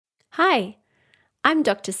Hi, I'm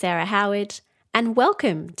Dr. Sarah Howard, and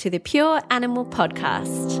welcome to the Pure Animal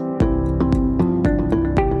Podcast.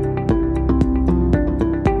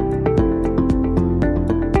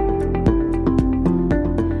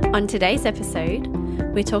 On today's episode,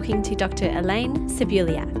 we're talking to Dr. Elaine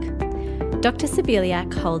Cebuliak. Dr.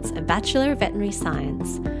 Cebuliak holds a Bachelor of Veterinary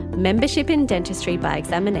Science, membership in dentistry by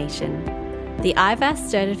examination, the IVAS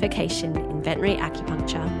certification in veterinary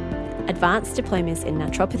acupuncture, advanced diplomas in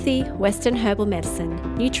naturopathy, Western herbal medicine,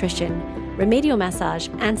 nutrition, remedial massage,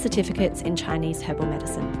 and certificates in Chinese herbal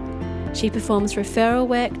medicine. She performs referral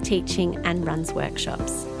work, teaching, and runs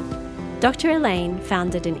workshops. Dr. Elaine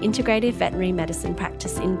founded an integrative veterinary medicine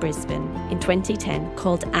practice in Brisbane in 2010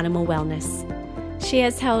 called Animal Wellness. She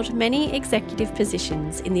has held many executive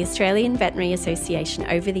positions in the Australian Veterinary Association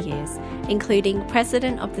over the years, including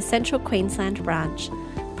President of the Central Queensland Branch,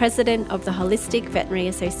 President of the Holistic Veterinary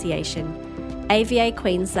Association, AVA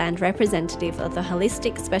Queensland representative of the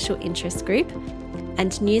Holistic Special Interest Group,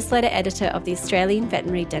 and newsletter editor of the Australian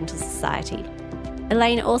Veterinary Dental Society.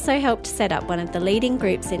 Elaine also helped set up one of the leading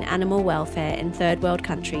groups in animal welfare in third world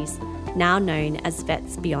countries, now known as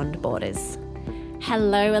Vets Beyond Borders.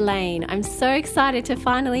 Hello, Elaine. I'm so excited to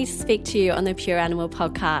finally speak to you on the Pure Animal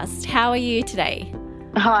Podcast. How are you today?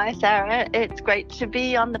 Hi, Sarah. It's great to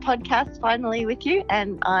be on the podcast finally with you,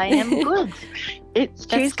 and I am good. It's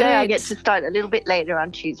Tuesday. I get to start a little bit later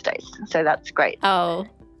on Tuesdays, so that's great. Oh,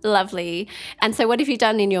 lovely. And so what have you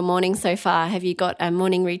done in your morning so far? Have you got a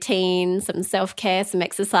morning routine, some self-care, some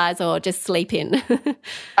exercise, or just sleep in?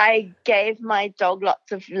 I gave my dog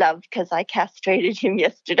lots of love because I castrated him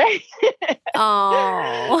yesterday.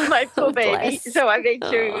 Oh, my poor baby. bless. So I made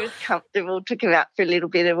sure he was comfortable, took him out for a little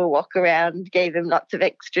bit of a walk around, gave him lots of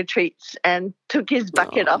extra treats, and took his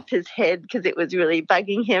bucket off his head because it was really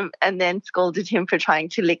bugging him, and then scolded him for trying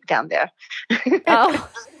to lick down there. Oh.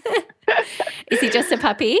 Is he just a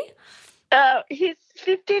puppy? He's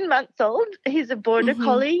 15 months old. He's a border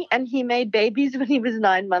collie, and he made babies when he was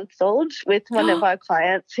 9 months old with one of our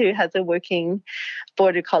clients who has a working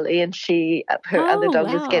border collie, and her other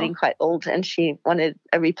dog was getting quite old, and she wanted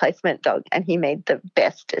a replacement dog, and he made the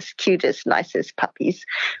bestest, cutest, nicest puppies.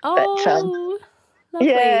 Oh, lovely.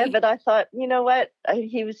 Yeah, but I thought, you know what?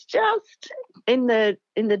 He was just in the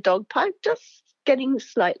dog park, just getting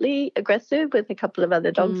slightly aggressive with a couple of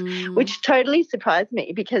other dogs, which totally surprised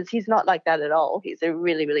me because he's not like that at all. He's a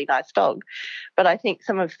really, really nice dog. But I think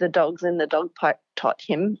some of the dogs in the dog park taught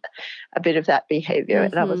him a bit of that behavior.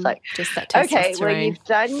 And I was like, just that okay, well, you've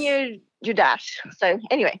done your dash. So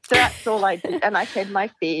anyway, so that's all I did. And I fed my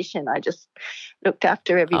fish, and I just looked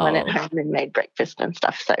after everyone at home and made breakfast and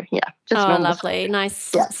stuff. So yeah, just lovely.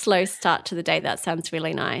 Nice slow start to the day. That sounds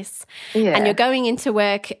really nice. Yeah. And you're going into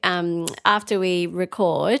work after we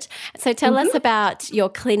record. So tell us about your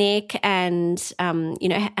clinic and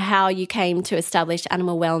how you came to establish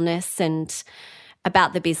Animal Wellness and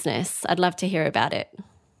about the business. I'd love to hear about it.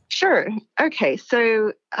 Sure. Okay.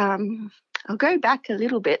 So I'll go back a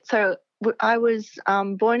little bit. So I was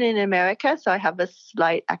born in America, so I have a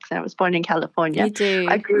slight accent. I was born in California. You do,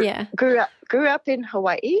 I grew up in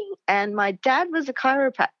Hawaii, and my dad was a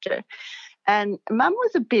chiropractor, and Mum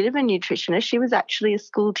was a bit of a nutritionist. She was actually a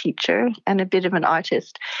school teacher and a bit of an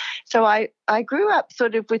artist. So I grew up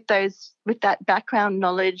sort of with that background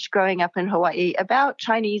knowledge growing up in Hawaii about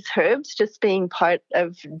Chinese herbs just being part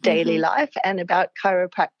of daily life, and about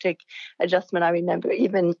chiropractic adjustment. I remember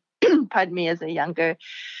even, pardon me, as a younger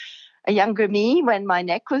me when my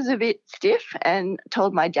neck was a bit stiff, and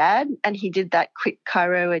told my dad, and he did that quick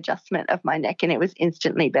chiro adjustment of my neck, and it was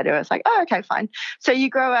instantly better. I was like, oh, okay, fine. So you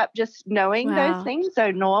grow up just knowing those things, so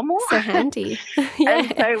normal. So handy. Yeah.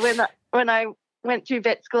 And so when I went through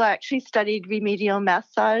vet school, I actually studied remedial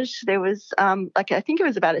massage. There was I think it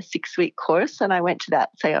was about a 6-week course, and I went to that,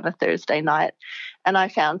 say, on a Thursday night, and I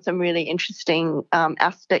found some really interesting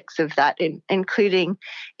aspects of that, including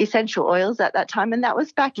essential oils at that time, and that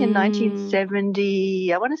was back in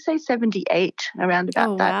 1970, I want to say 78, around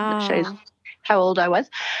about that. Wow. That shows how old I was.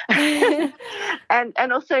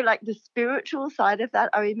 and also like the spiritual side of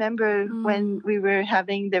that. I remember when we were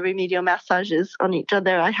having the remedial massages on each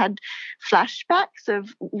other, I had flashbacks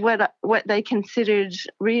of what they considered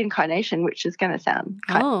reincarnation, which is going to sound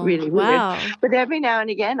really weird. But every now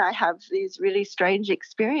and again I have these really strange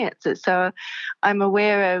experiences. So I'm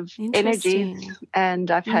aware of energies,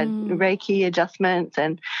 and I've had Reiki adjustmants,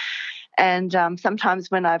 and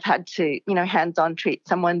sometimes when I've had to, hands-on treat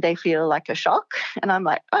someone, they feel like a shock. And I'm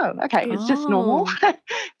like, oh, okay, it's just normal.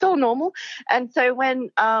 It's all normal. And so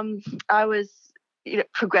when I was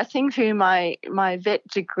progressing through my vet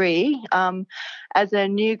degree, as a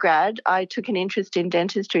new grad, I took an interest in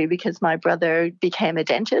dentistry because my brother became a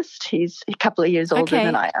dentist. He's a couple of years older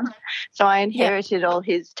than I am. So I inherited all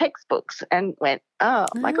his textbooks and went, oh,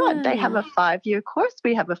 my God, they have a 5-year course.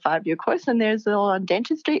 We have a 5-year course, and there's all on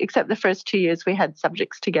dentistry, except the first 2 years we had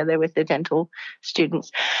subjects together with the dental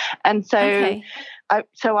students. And so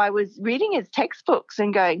I was reading his textbooks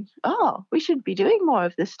and going, oh, we should be doing more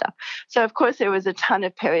of this stuff. So, of course, there was a ton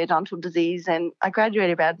of periodontal disease, and I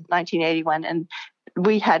graduated around 1981, and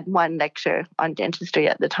we had one lecture on dentistry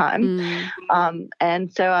at the time.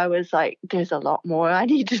 And so I was like, there's a lot more I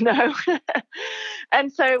need to know.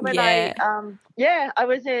 And so when I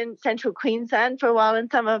was in central Queensland for a while, and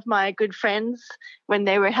some of my good friends, when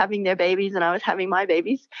they were having their babies and I was having my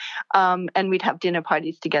babies, and we'd have dinner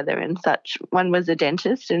parties together and such. One was a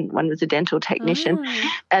dentist and one was a dental technician.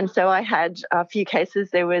 And so I had a few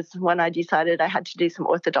cases. There was one I decided I had to do some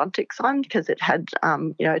orthodontics on because it had,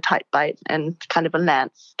 a tight bite and kind of a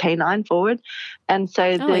lance canine forward. And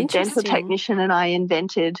so the dental technician and I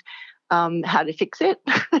invented how to fix it.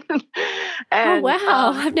 And,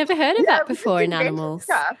 I've never heard of that before in animals.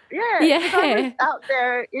 Stuff. I was out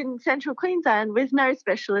there in central Queensland with no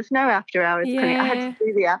specialist, no after hours clinic. I had to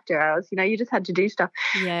do the after hours. You just had to do stuff.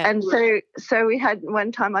 And so we had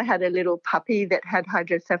one time I had a little puppy that had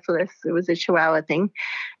hydrocephalus. It was a Chihuahua thing,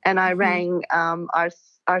 and I rang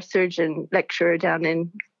our surgeon lecturer down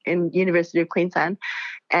in University of Queensland.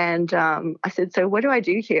 And I said, so what do I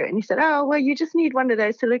do here? And he said, oh, well, you just need one of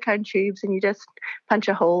those silicone tubes and you just punch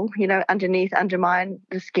a hole, undermine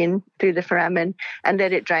the skin through the foramen and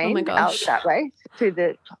let it drain out that way through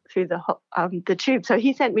the tube. So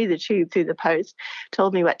he sent me the tube through the post,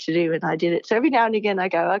 told me what to do, and I did it. So every now and again I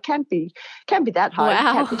go, it can't be that hard.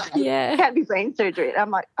 Wow. It can't be brain surgery. And I'm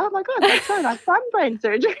like, oh my God, that's so nice. I'm brain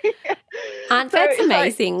surgery. That's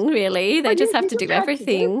amazing, really. They just have to do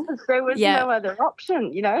everything. There was no other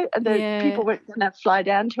option, people weren't going to fly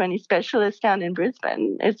down to any specialist down in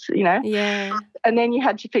Brisbane. It's, and then you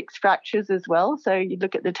had to fix fractures as well. So you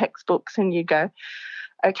look at the textbooks and you go,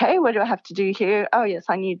 okay, what do I have to do here? Oh, yes,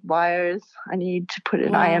 I need wires. I need to put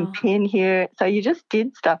an IM pin here. So you just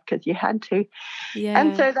did stuff because you had to. Yeah.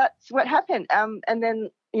 And so that's what happened. And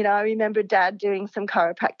then, I remember Dad doing some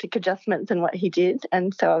chiropractic adjustments and what he did.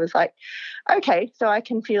 And so I was like, okay, so I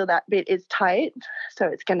can feel that bit is tight. So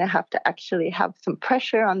it's going to have to actually have some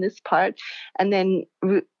pressure on this part and then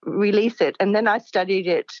release it. And then I studied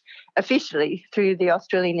it officially through the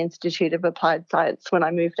Australian Institute of Applied Science when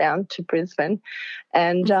I moved down to Brisbane.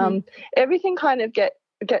 And everything kind of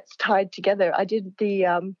gets tied together. I did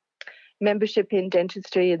the membership in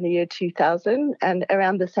dentistry in the year 2000, and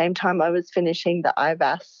around the same time I was finishing the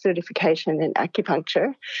IVAS certification in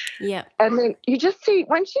acupuncture. Yeah. And then you just see,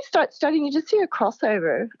 once you start studying, you just see a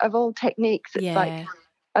crossover of all techniques. It's like,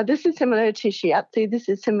 this is similar to shiatsu, this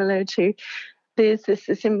is similar to this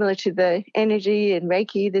is similar to the energy and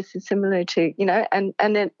Reiki, this is similar to, and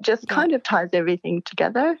it just kind of ties everything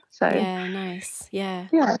together. So nice. Yeah,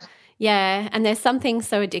 and there's something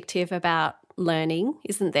so addictive about learning,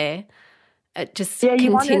 isn't there? Just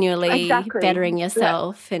continually bettering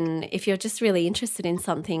yourself. And if you're just really interested in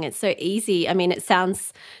something, it's so easy. I mean, it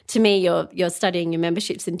sounds to me you're studying your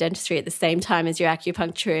memberships in dentistry at the same time as your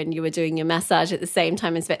acupuncture, and you were doing your massage at the same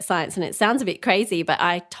time as vet science. And it sounds a bit crazy, but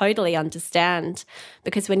I totally understand,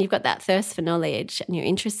 because when you've got that thirst for knowledge and you're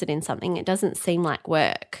interested in something, it doesn't seem like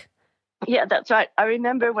work. Yeah, that's right. I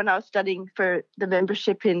remember when I was studying for the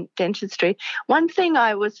membership in dentistry, one thing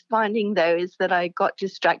I was finding, though, is that I got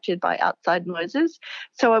distracted by outside noises.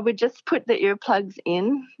 So I would just put the earplugs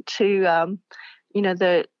in to,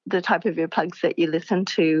 the type of earplugs that you listen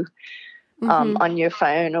to on your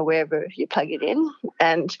phone or wherever you plug it in.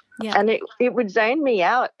 And it would zone me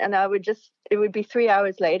out, and it would be 3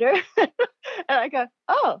 hours later. And I go,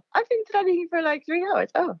 oh, I've been studying for like 3 hours.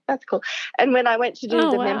 Oh, that's cool. And when I went to do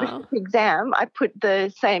the membership exam, I put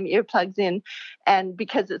the same earplugs in, and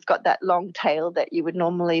because it's got that long tail that you would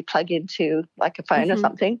normally plug into like a phone or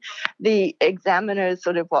something, the examiners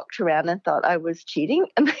sort of walked around and thought I was cheating.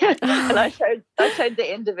 And I showed the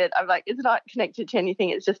end of it. I'm like, it's not connected to anything.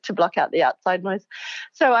 It's just to block out the outside noise.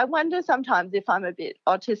 So I wonder sometimes if I'm a bit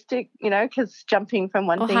autistic, because jumping from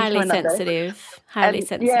one thing to another. Highly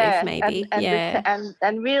sensitive, maybe.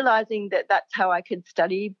 And realizing that that's how I could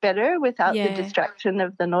study better without the distraction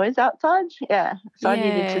of the noise outside. Yeah. So I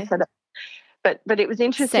needed to set up. But it was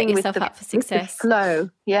interesting set yourself up for success. With the flow.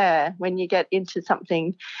 Yeah, when you get into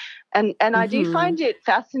something. And I do find it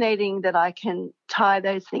fascinating that I can tie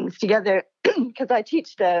those things together, because I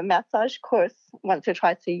teach the massage course once or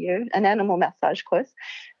twice a year, an animal massage course.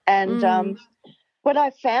 And What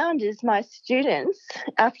I found is my students,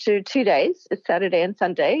 after 2 days, it's Saturday and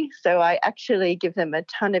Sunday, so I actually give them a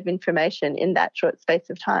ton of information in that short space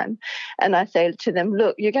of time. And I say to them,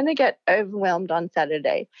 look, you're going to get overwhelmed on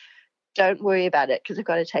Saturday. Don't worry about it because I've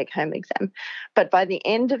got a take-home exam. But by the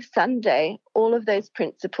end of Sunday, all of those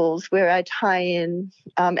principles where I tie in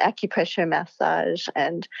acupressure massage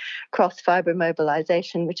and cross-fiber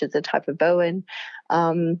mobilization, which is a type of Bowen,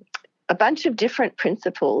 a bunch of different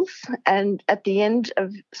principles. And at the end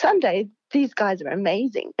of Sunday, these guys are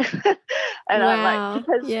amazing. And Wow.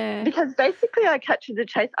 I'm like, because basically I cut to the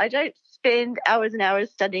chase. I don't spend hours and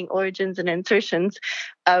hours studying origins and insertions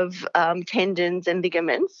of tendons and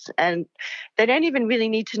ligaments. And they don't even really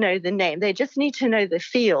need to know the name. They just need to know the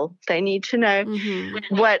feel. They need to know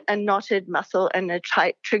what a knotted muscle and a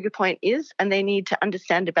tight trigger point is. And they need to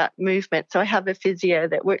understand about movement. So I have a physio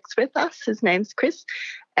that works with us. His name's Chris.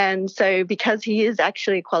 And so because he is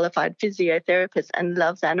actually a qualified physiotherapist and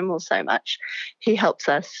loves animals so much, he helps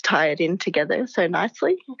us tie it in together so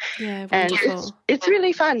nicely. Yeah, wonderful. And it's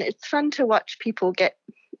really fun. It's fun to watch people get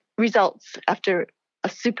results after a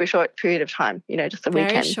super short period of time, just a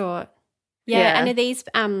weekend. Very short. Yeah. And are these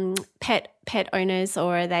pet owners,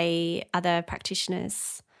 or are they other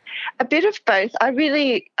practitioners? A bit of both. I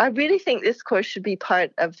really think this course should be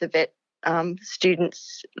part of the vet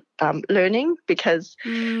students learning, because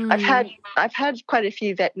I've had quite a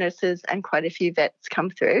few vet nurses and quite a few vets come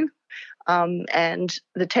through, and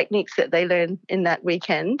the techniques that they learn in that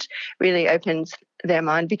weekend really opens their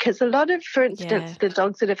mind, because a lot of, for instance, the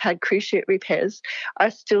dogs that have had cruciate repairs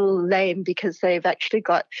are still lame because they've actually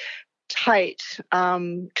got tight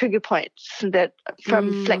trigger points that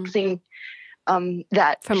from flexing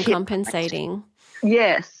that from hip compensating.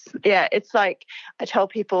 Yes. Yeah. It's like I tell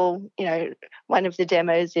people, one of the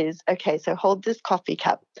demos is, okay, so hold this coffee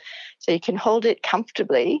cup. So you can hold it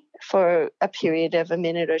comfortably for a period of a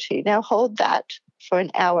minute or two. Now hold that for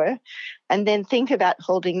an hour and then think about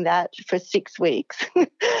holding that for 6 weeks.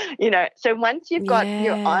 So once you've got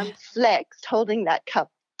your arms flexed, holding that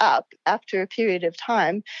cup up after a period of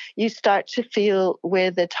time, you start to feel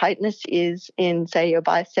where the tightness is in, say, your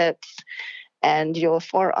biceps and your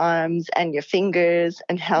forearms and your fingers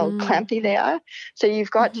and how clampy they are. So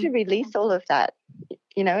you've got to release all of that,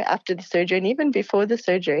 after the surgery and even before the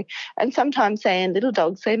surgery. And sometimes, say, in little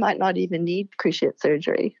dogs, they might not even need cruciate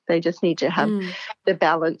surgery. They just need to have the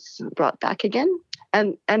balance brought back again.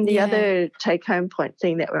 And the other take-home point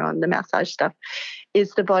thing that we're on, the massage stuff,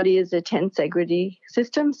 is the body is a tensegrity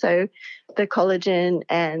system. So the collagen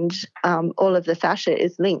and all of the fascia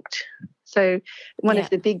is linked. So one of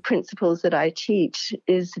the big principles that I teach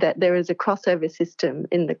is that there is a crossover system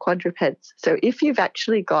in the quadrupeds. So if you've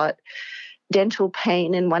actually got dental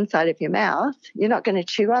pain in one side of your mouth, you're not going to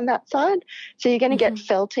chew on that side. So you're going to get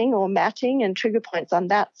felting or matting and trigger points on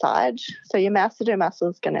that side. So your masseter muscle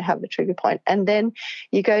is going to have a trigger point. And then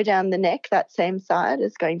you go down the neck, that same side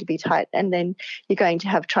is going to be tight. And then you're going to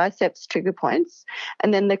have triceps trigger points.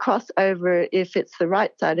 And then the crossover, if it's the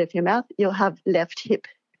right side of your mouth, you'll have left hip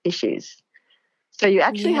issues. So you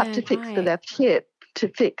actually have to fix the left hip to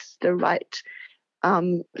fix the right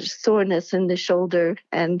soreness in the shoulder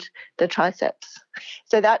and the triceps.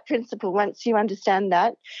 So that principle, once you understand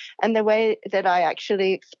that, and the way that I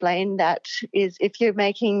actually explain that is if you're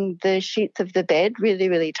making the sheets of the bed really,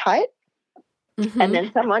 really tight, and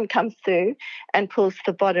then someone comes through and pulls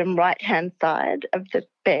the bottom right-hand side of the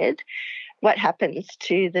bed, what happens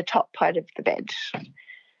to the top part of the bed?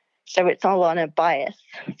 So it's all on a bias.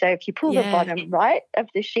 So if you pull the bottom right of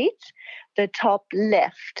the sheet, the top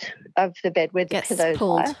left of the bed where the pillows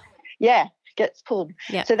are, gets pulled.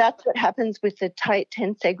 Yeah. So that's what happens with the tight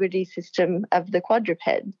tensegrity system of the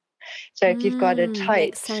quadruped. So if you've got a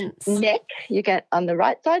tight neck, you get on the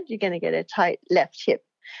right side, you're going to get a tight left hip.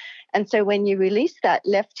 And so when you release that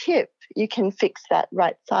left hip, you can fix that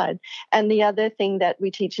right side. And the other thing that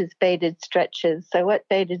we teach is baited stretches. So what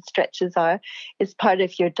baited stretches are is part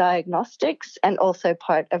of your diagnostics and also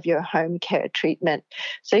part of your home care treatment.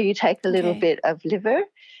 So you take a little bit of liver,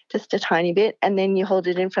 just a tiny bit, and then you hold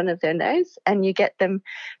it in front of their nose and you get them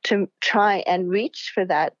to try and reach for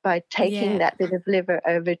that by taking that bit of liver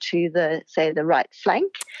over to the, say, the right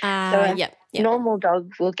flank. Normal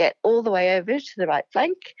dog will get all the way over to the right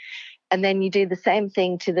flank. And then you do the same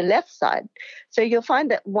thing to the left side. So you'll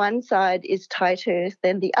find that one side is tighter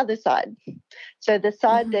than the other side. So the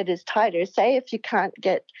side that is tighter, say if you can't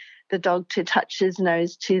get the dog to touch his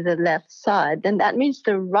nose to the left side, then that means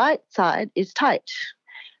the right side is tight.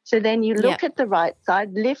 So then you look at the right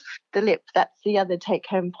side, lift the lip. That's the other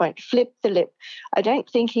take-home point. Flip the lip. I don't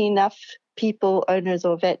think enough people, owners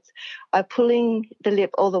or vets, are pulling the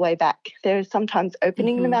lip all the way back. They're sometimes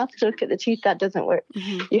opening the mouth to look at the teeth. That doesn't work.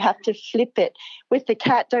 You have to flip it. With the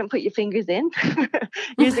cat, don't put your fingers in.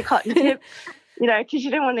 Use a cotton tip. Because you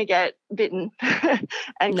don't want to get bitten.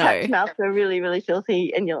 And cats' mouths are really, really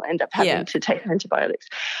filthy, and you'll end up having to take antibiotics.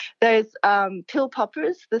 Those pill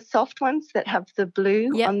poppers, the soft ones that have the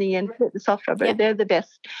blue on the end of it, the soft rubber, they're the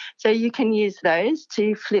best. So you can use those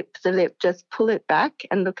to flip the lip. Just pull it back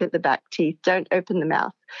and look at the back teeth. Don't open the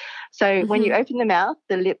mouth. So when you open the mouth,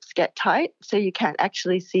 the lips get tight, so you can't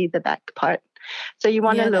actually see the back part. So you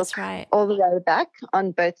want to look all the way back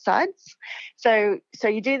on both sides. So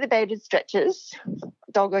you do the baited stretches,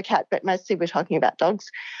 dog or cat, but mostly we're talking about dogs.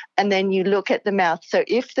 And then you look at the mouth. So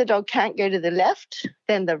if the dog can't go to the left,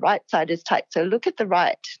 then the right side is tight. So look at the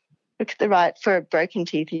right. Look at the right for broken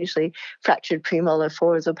teeth, usually fractured premolar,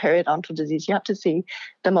 fours, or periodontal disease. You have to see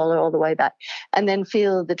the molar all the way back. And then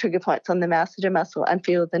feel the trigger points on the masseter muscle and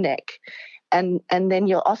feel the neck. And then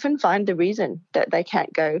you'll often find the reason that they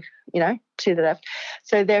can't go, to the left.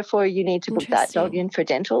 So therefore you need to book that dog in for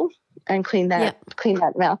dental and clean that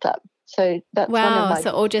mouth up. So that's one of my... So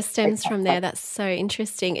it all just stems from there. That's so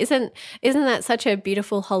interesting. Isn't that such a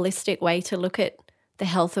beautiful holistic way to look at the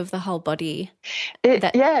health of the whole body?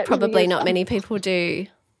 Probably not many people do.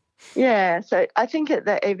 Yeah. So I think at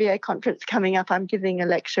the AVA conference coming up, I'm giving a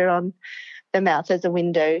lecture on the mouth as a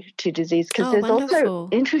window to disease, because there's also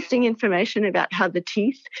interesting information about how the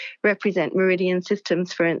teeth represent meridian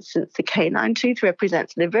systems. For instance, the canine tooth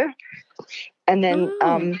represents liver, and then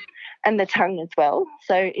and the tongue as well.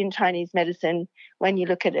 So in Chinese medicine, when you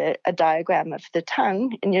look at a diagram of the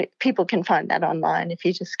tongue, and people can find that online, if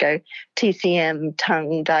you just go TCM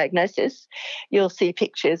tongue diagnosis, you'll see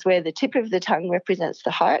pictures where the tip of the tongue represents the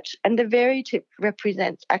heart, and the very tip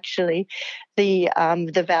represents actually the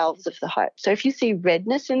valves of the heart. So if you see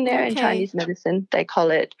redness in there in Chinese medicine, they call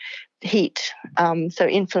it heat, so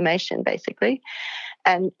inflammation basically.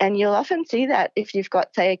 And you'll often see that if you've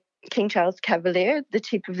got, say, King Charles Cavalier, the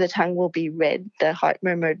tip of the tongue will be red, the heart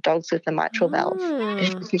murmur, dogs with the mitral valve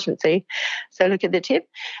deficiency. So look at the tip.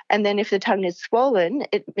 And then if the tongue is swollen,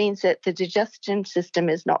 it means that the digestion system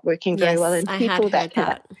is not working very well. And people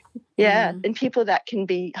that. And people that can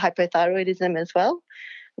be hypothyroidism as well,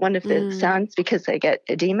 one of the signs, because they get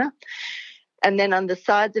edema. And then on the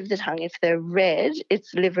sides of the tongue, if they're red,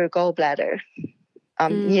 it's liver, gallbladder,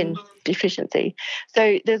 yin deficiency.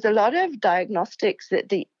 So there's a lot of diagnostics that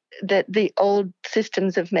the old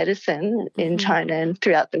systems of medicine in China and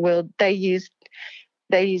throughout the world, they use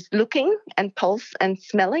looking and pulse and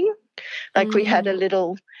smelling. Like we had a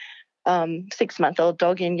little 6-month-old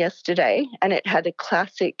dog in yesterday, and it had a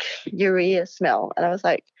classic urea smell. And I was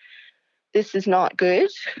like, this is not good.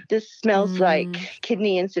 This smells like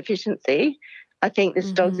kidney insufficiency. I think this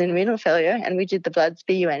dog's in renal failure. And we did the bloods,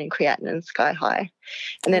 BUN and creatinine sky high.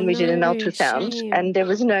 And then we did an ultrasound, and there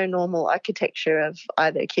was no normal architecture of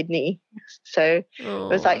either kidney. So it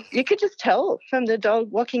was like, you could just tell from the dog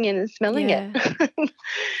walking in and smelling it.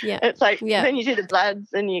 It's like, then you do the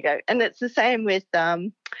bloods and you go. And it's the same with,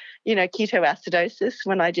 ketoacidosis.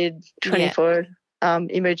 When I did 24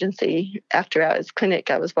 emergency after hours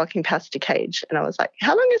clinic, I was walking past a cage and I was like,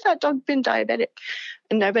 how long has that dog been diabetic?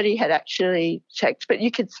 And nobody had actually checked, but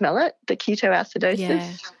you could smell it, the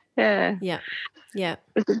ketoacidosis. Yeah. It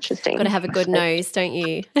was interesting. Got to have a good nose, don't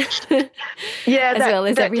you? As well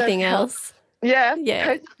as everything else.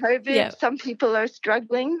 Post-COVID, some people are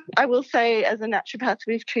struggling. I will say, as a naturopath,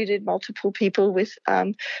 we've treated multiple people with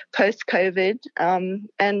post-COVID,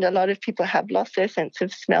 and a lot of people have lost their sense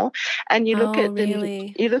of smell. And you look at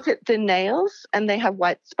the nails, and they have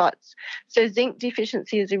white spots. So zinc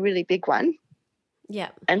deficiency is a really big one. Yeah.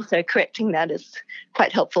 And so correcting that is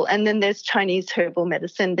quite helpful. And then there's Chinese herbal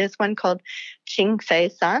medicine. There's one called Qing Fei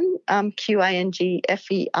San, Qingfeisan.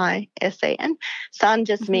 San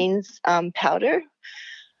just means powder.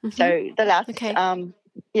 So the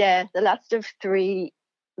last of three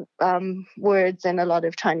words in a lot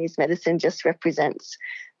of Chinese medicine just represents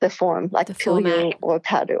the form, like the pill or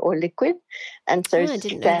powder or liquid. And so I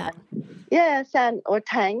didn't know that. San or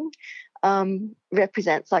Tang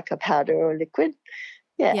represents like a powder or liquid.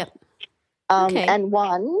 And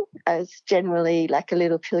one is generally like a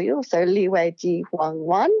little pilule. So Li Wei Ji Huang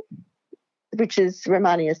 1, which is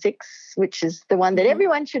Romania 6, which is the one that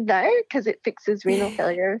everyone should know because it fixes renal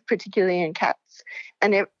failure, particularly in cats.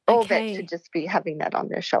 And all vets Okay. should just be having that on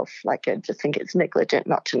their shelf. Like, I just think it's negligent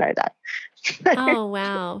not to know that. Oh,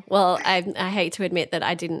 wow. Well, I hate to admit that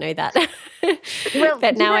I didn't know that. Well,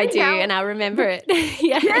 But do you now I know do, how- and I'll remember it.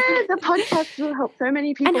 Yeah. Yeah, the podcast will help so many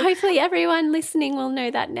And people. hopefully everyone listening will know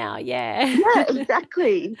that now. Yeah. Yeah,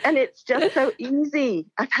 exactly. And it's just so easy.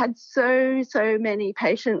 I've had so many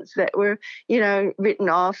patients that were, written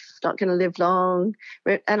off, not going to live long.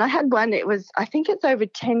 And I had one, I think it's over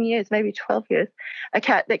 10 years, maybe 12 years, a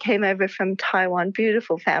cat that came over from Taiwan,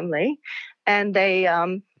 beautiful family. And they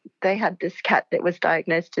had this cat that was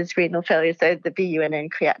diagnosed as renal failure. So the BUN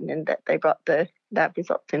and creatinine that they brought the lab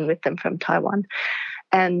results in with them from Taiwan.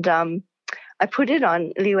 And I put it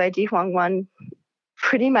on Liwei Dihuang 1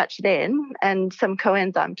 pretty much then, and some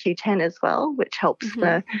coenzyme Q10 as well, which helps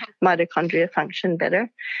the mitochondria function better,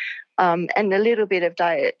 and a little bit of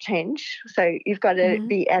diet change. So you've got to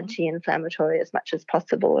be anti-inflammatory as much as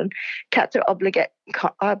possible. And cats are obligate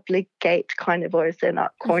carnivores; they're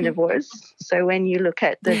not carnivores. So when you look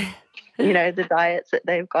at the the diets that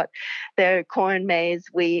they've got, they're corn, maize,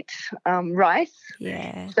 wheat, rice.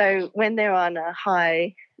 Yeah. So when they're on a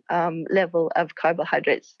high level of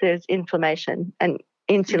carbohydrates, there's inflammation and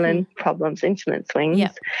insulin problems, insulin swings.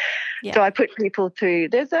 Yep. So I put people through,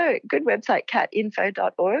 there's a good website,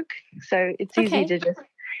 catinfo.org. So it's easy to just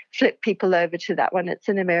flip people over to that one. It's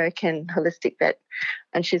an American holistic vet,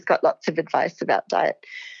 and she's got lots of advice about diet.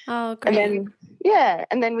 Oh, great.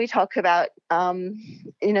 And then we talk about,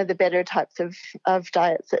 the better types of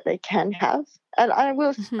diets that they can have. And I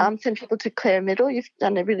will send people to Claire Middle. You've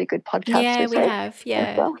done a really good podcast. Yeah, we have.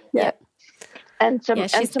 Yeah. Well. Yeah. Yep. And some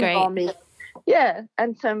great. raw meat. Yeah,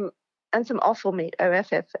 and some offal meat,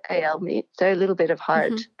 OFFAL meat. So a little bit of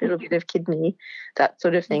heart, a little bit of kidney, that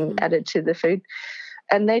sort of thing added to the food.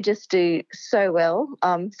 And they just do so well.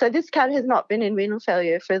 So this cat has not been in renal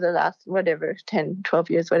failure for the last, 10, 12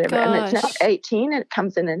 years, whatever. Gosh. And it's now 18, and it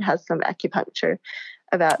comes in and has some acupuncture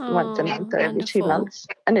about once a month or every 2 months.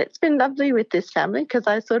 And it's been lovely with this family, because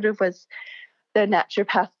I sort of was their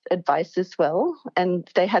naturopath advice as well. And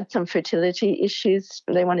they had some fertility issues.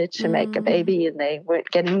 They wanted to make a baby and they weren't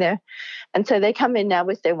getting there. And so they come in now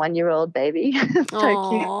with their 1-year-old baby. So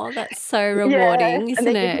cute. That's so rewarding,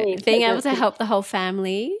 isn't it? Being Being able to help the whole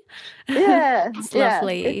family. Yeah. It's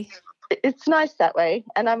lovely. It's nice that way.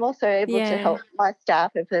 And I'm also able to help my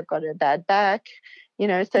staff if they've got a bad back.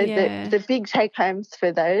 The big take homes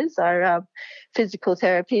for those are physical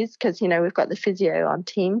therapies, because, we've got the physio on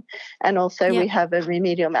team, and also we have a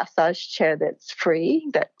remedial massage chair that's free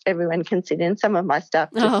that everyone can sit in. Some of my staff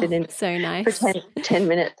just sit in so nice. for 10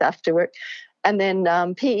 minutes after work. And then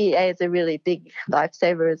PEA is a really big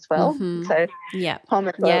lifesaver as well. So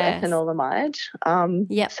palmitoyl ethanolamide.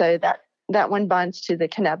 So that one binds to the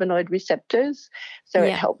cannabinoid receptors. So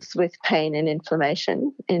it helps with pain and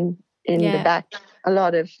inflammation in the back. A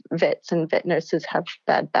lot of vets and vet nurses have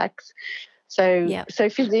bad backs. So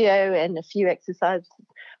physio and a few exercises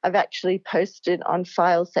I've actually posted on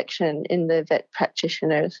file section in the vet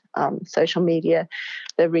practitioners' social media,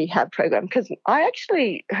 the rehab program, because I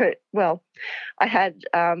actually I had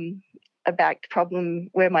a back problem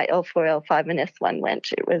where my L4, L5 and S1 went.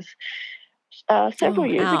 It was several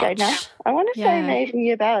years ago now. I want to say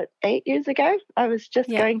maybe about 8 years ago. I was just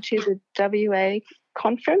going to the WA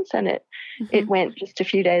conference, and it went just a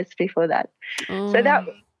few days before that. So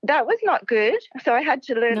that was not good. So I had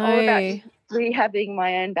to learn all about rehabbing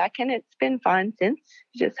my own back, and it's been fine since.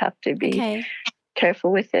 You just have to be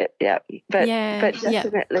careful with it. But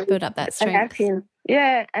definitely build up that strength.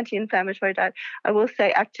 Anti-inflammatory diet. I will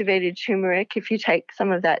say activated turmeric, if you take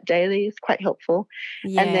some of that daily, is quite helpful.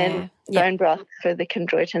 And then bone broth for the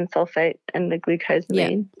chondroitin sulfate and the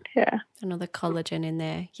glucosamine. And all the collagen in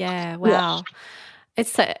there. Wow.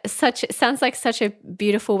 It's it sounds like such a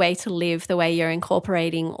beautiful way to live, the way you're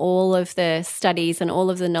incorporating all of the studies and all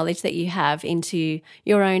of the knowledge that you have into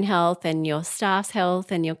your own health and your staff's health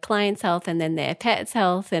and your clients' health and then their pets'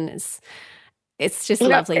 health. And it's just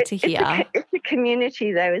lovely to hear. It's a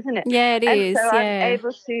community though, isn't it? Yeah, it is. So I'm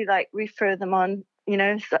able to refer them on,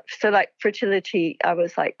 so like fertility, I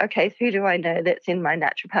was like, okay, who do I know that's in my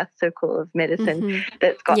naturopath circle of medicine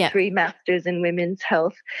that's got 3 masters in women's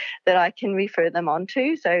health that I can refer them on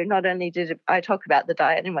to? So not only did I talk about the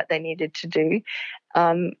diet and what they needed to do,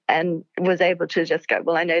 and was able to just go,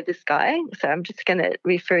 well, I know this guy, so I'm just going to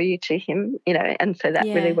refer you to him, and so that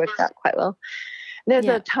really worked out quite well. There's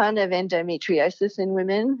a ton of endometriosis in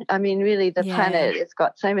women. I mean, really, the planet has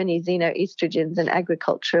got so many xenoestrogens and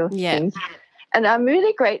agricultural things. And I'm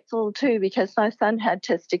really grateful too, because my son had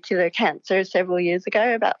testicular cancer several years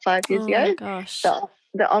ago, about 5 years ago. Oh, my gosh.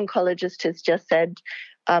 The oncologist has just said,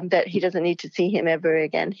 that he doesn't need to see him ever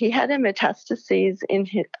again. He had a metastases in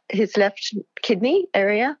his left kidney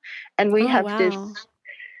area, and we have this.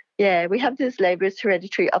 Yeah, we have this Leber's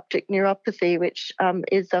hereditary optic neuropathy, which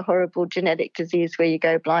is a horrible genetic disease where you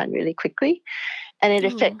go blind really quickly. And it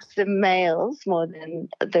affects the males more than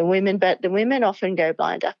the women, but the women often go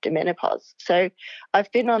blind after menopause. So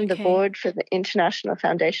I've been on the board for the International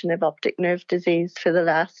Foundation of Optic Nerve Disease for the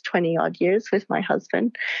last 20-odd years with my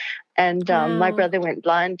husband. And my brother went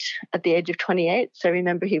blind at the age of 28. So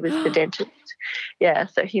remember, he was the dentist. Yeah,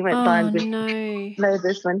 so he went blind with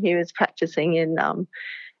Leber's when he was practicing in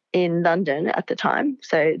London at the time.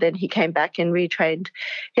 So then he came back and retrained.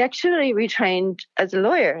 He actually retrained as a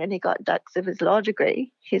lawyer, and he got Dux of his law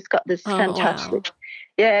degree. He's got this fantastic,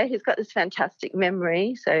 he's got this fantastic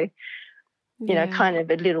memory. So, you know, kind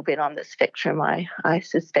of a little bit on the spectrum, I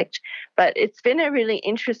suspect. But it's been a really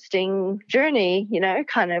interesting journey, you know,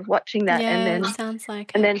 kind of watching that and then sounds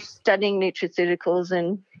like and then studying nutraceuticals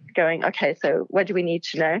and going, okay, so what do we need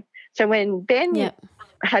to know? So when Ben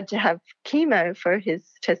had to have chemo for his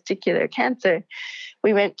testicular cancer,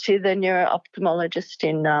 we went to the neuro-ophthalmologist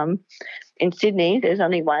in Sydney. There's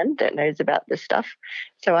only one that knows about this stuff.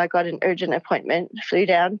 So I got an urgent appointment, flew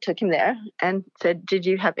down, took him there and said, did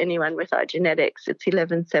you have anyone with our genetics? It's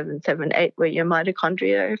 11778 where your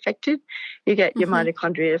mitochondria are affected. You get your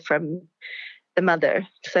mitochondria from the mother.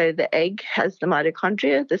 So the egg has the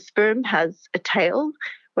mitochondria. The sperm has a tail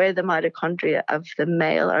where the mitochondria of the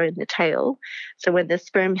male are in the tail. So when the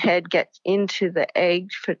sperm head gets into the egg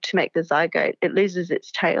to make the zygote, it loses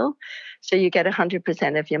its tail. So you get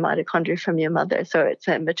 100% of your mitochondria from your mother. So it's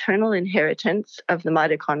a maternal inheritance of the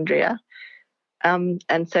mitochondria. And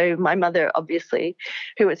so my mother, obviously,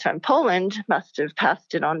 who was from Poland, must have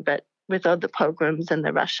passed it on, but with all the pogroms and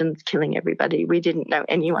the Russians killing everybody, we didn't know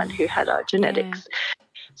anyone who had our genetics.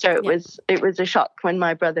 So it was a shock when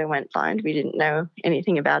my brother went blind. We didn't know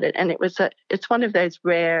anything about it, and it's one of those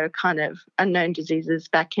rare kind of unknown diseases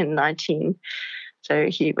back in so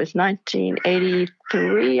he was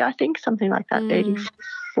 1983, I think, something like that,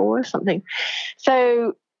 84 something.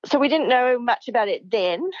 So we didn't know much about it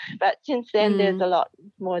then, but since then there's a lot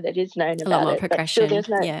more that is known about it. A lot more progression.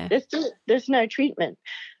 There's no treatment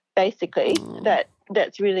basically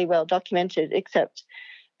that's really well documented, except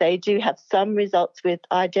they do have some results with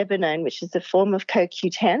idebenone, which is a form of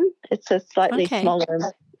CoQ10. It's a slightly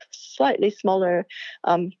smaller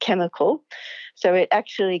chemical. So it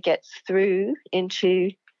actually gets through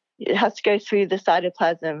it has to go through the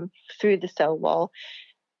cytoplasm, through the cell wall,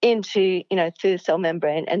 through the cell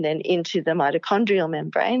membrane, and then into the mitochondrial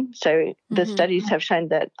membrane. So the studies have shown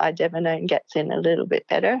that idebenone gets in a little bit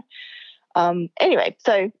better. Anyway,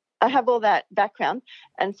 so I have all that background.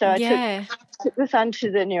 And so I took the son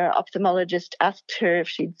to the neuro-ophthalmologist, asked her if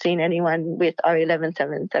she'd seen anyone with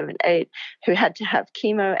R11778 who had to have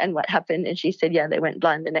chemo and what happened. And she said, they went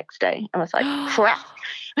blind the next day. I was like, crap.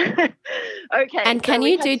 Okay. And can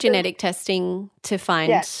you do genetic testing to find?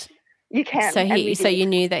 Yes, you can. So you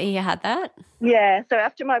knew that he had that? Yeah. So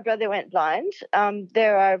after my brother went blind,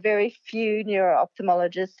 there are very few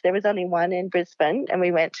neuro-ophthalmologists. There was only one in Brisbane, and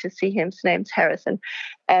we went to see him. His name's Harrison.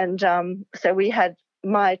 And so we had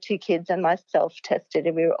my two kids and myself tested,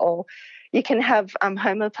 and we were all, you can have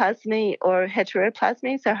homoplasmy or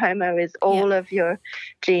heteroplasmy. So homo is all of your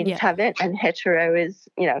genes have it, and hetero is,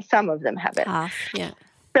 some of them have it.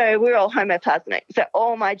 So we're all homoplasmic. So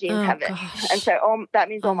all my genes have it. And so that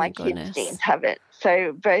means all my kids' genes have it.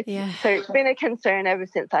 So both. Yeah. So it's been a concern ever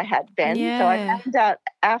since I had Ben. Yeah. So I found out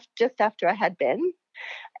just after I had Ben.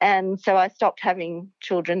 And so I stopped having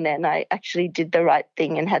children then. I actually did the right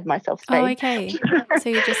thing and had myself spayed. Oh, okay. So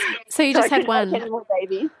you just had one. Had 10 more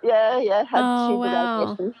babies. Yeah.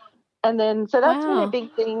 Wow. And then, so that's been a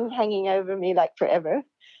big thing hanging over me like forever.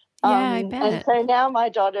 Yeah, I bet. And so now my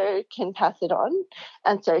daughter can pass it on,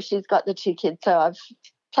 and so she's got the two kids. So I've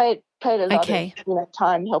played a lot of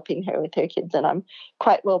time helping her with her kids, and I'm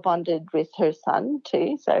quite well bonded with her son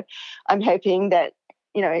too. So I'm hoping that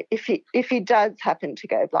if he does happen to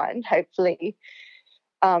go blind, hopefully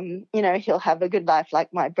he'll have a good life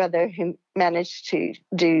like my brother, who managed to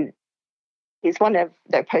do. He's one of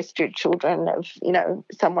the poster children of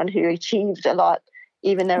someone who achieved a lot,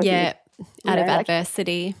 even though out of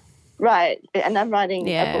adversity. Right, and I'm writing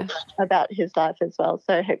a book about his life as well,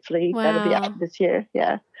 so hopefully that'll be out this year.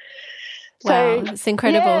 Yeah. Wow, so, it's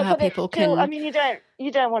incredible how people can. I mean,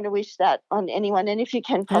 you don't want to wish that on anyone, and if you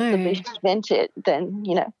can possibly prevent it, then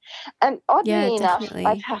And oddly enough,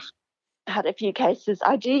 I've had a few cases.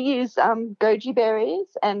 I do use goji berries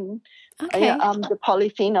and the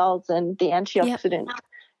polyphenols and the antioxidants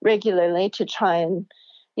regularly to try and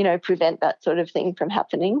prevent that sort of thing from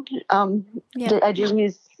happening. I do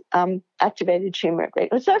use activated turmeric.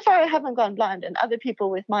 So far I haven't gone blind, and other people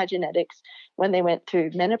with my genetics, when they went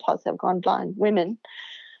through menopause, have gone blind, women.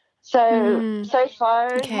 So far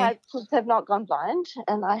my kids have not gone blind,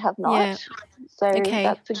 and I have not. Yeah. So okay,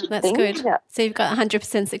 that's a good that's thing. good. Yeah. So you've got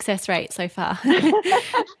 100% success rate so far.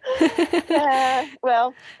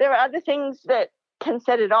 Well, there are other things that can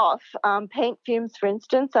set it off. Paint fumes, for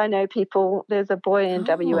instance. I know people, there's a boy in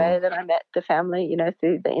WA that I met, the family,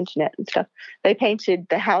 through the internet and stuff. They painted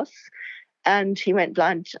the house and he went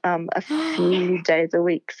blind a few days or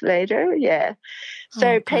weeks later. Yeah.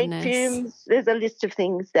 So paint fumes, there's a list of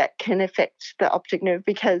things that can affect the optic nerve,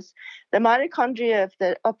 because the mitochondria of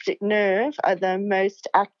the optic nerve are the most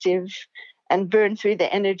active and burn through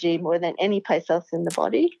the energy more than any place else in the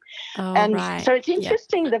body. So it's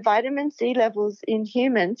interesting, the vitamin C levels in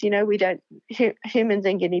humans, we don't, humans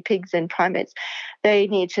and guinea pigs and primates, they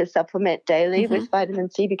need to supplement daily with vitamin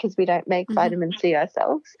C because we don't make vitamin C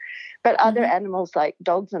ourselves. But other animals like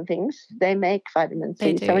dogs and things, they make vitamin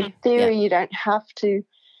C. So in theory, you don't have to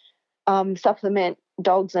supplement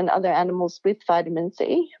dogs and other animals with vitamin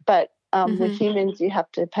C, but with humans, you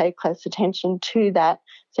have to pay close attention to that.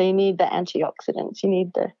 So you need the antioxidants, you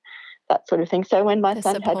need that sort of thing. So when my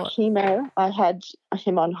son had chemo, I had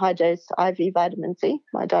him on high-dose IV vitamin C.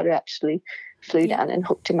 My daughter actually flew down and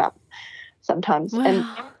hooked him up sometimes.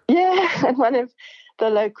 Wow. And one of the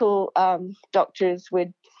local doctors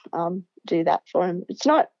would do that for him. It's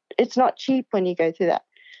not cheap when you go through that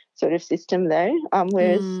sort of system, though,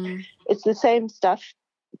 whereas it's the same stuff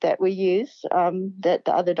that we use, that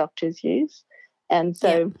the other doctors use. And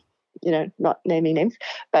so, not naming names,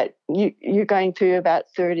 but you're going through about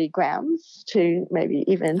 30 grams to maybe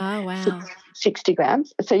even 60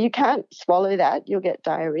 grams. So you can't swallow that. You'll get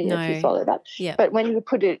diarrhea if you swallow that. Yep. But when you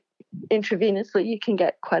put it intravenously, you can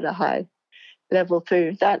get quite a high level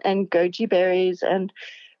through that. And goji berries and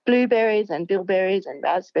blueberries and bilberries and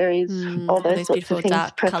raspberries, all those sorts beautiful of things.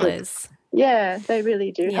 Dark colours. Yeah, they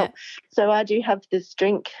really do help. So I do have this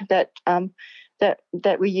drink that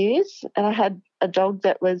we use, and I had a dog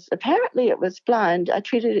that was, apparently it was blind. I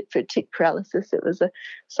treated it for tick paralysis. It was a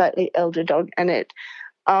slightly elder dog, and it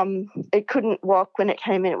couldn't walk when it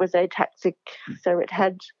came in. It was ataxic, so it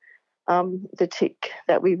had the tick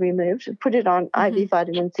that we removed, put it on IV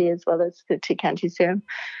vitamin C as well as the tick anti-serum,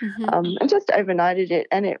 and just overnighted it,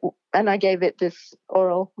 and I gave it this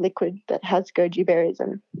oral liquid that has goji berries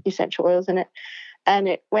and essential oils in it, and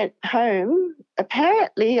it went home.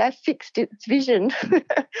 Apparently I fixed its vision.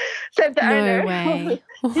 Said the owner. Way.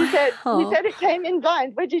 He said it came in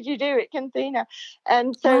blind. What did you do? It can see now.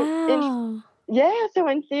 And so so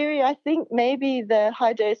in theory, I think maybe the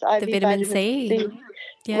high-dose IV vitamin C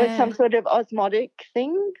was some sort of osmotic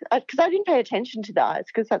thing, because I didn't pay attention to the eyes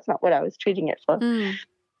because that's not what I was treating it for.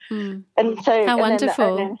 And so, how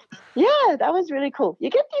wonderful. That was really cool. You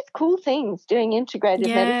get these cool things doing integrative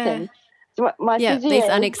medicine. So my physio, these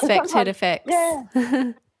unexpected effects.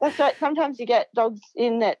 Yeah. That's right. Sometimes you get dogs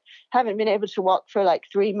in that haven't been able to walk for like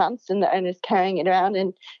 3 months and the owner's carrying it around,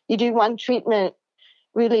 and you do one treatment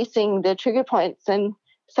releasing the trigger points and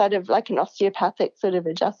sort of like an osteopathic sort of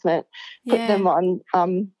adjustment, put them on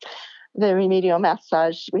the remedial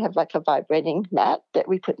massage. We have like a vibrating mat that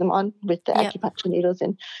we put them on with the acupuncture needles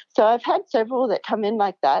in. So I've had several that come in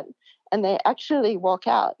like that, and they actually walk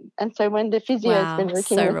out. And so when the physio's been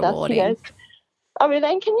working with rewarding. Us, he goes, "Oh,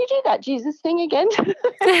 Elaine, can you do that Jesus thing again?"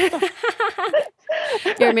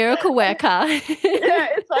 You're a miracle worker.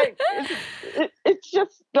 It's like it's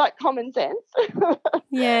just like common sense.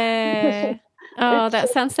 Oh, that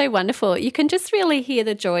sounds so wonderful. You can just really hear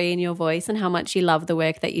the joy in your voice and how much you love the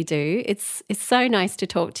work that you do. It's so nice to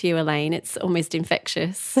talk to you, Elaine. It's almost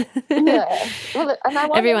infectious. Well, and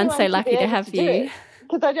everyone's so lucky to have you.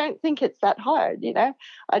 Because I don't think it's that hard,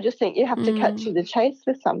 I just think you have to cut to the chase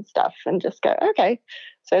with some stuff and just go, okay,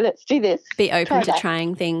 so let's do this. Be open to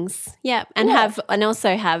trying things. And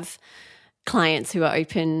also have clients who are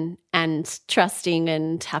open and trusting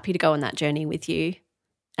and happy to go on that journey with you.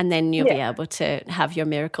 And then you'll be able to have your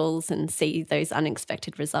miracles and see those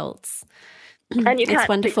unexpected results. And you can't it's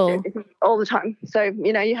wonderful all the time. So,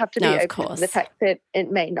 you have to be open to the fact that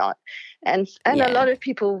it may not. And a lot of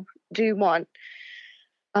people do want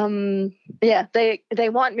they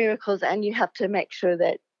want miracles, and you have to make sure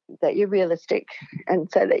that you're realistic and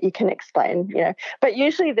so that you can explain, But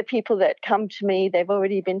usually the people that come to me, they've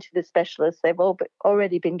already been to the specialist. They've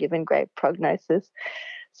already been given great prognosis.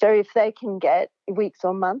 So if they can get weeks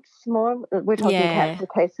or months more, we're talking cancer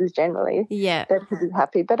cases generally, they're pretty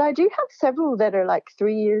happy. But I do have several that are like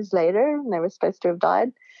 3 years later and they were supposed to have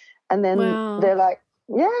died. And then they're like,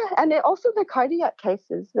 Yeah, and also the cardiac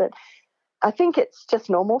cases that I think it's just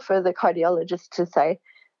normal for the cardiologist to say,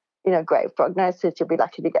 grave prognosis, you'll be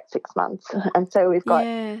lucky to get 6 months. And so we've got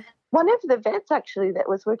one of the vets actually that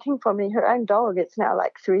was working for me, her own dog, it's now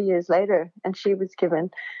like 3 years later, and she was given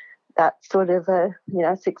that sort of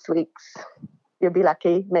 6 weeks, you'll be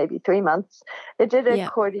lucky, maybe 3 months. It did a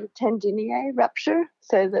chordae tendineae rupture,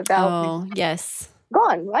 so the valve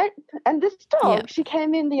gone, right? And this dog, she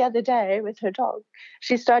came in the other day with her dog.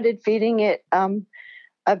 She started feeding it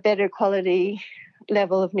a better quality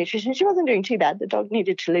level of nutrition. She wasn't doing too bad. The dog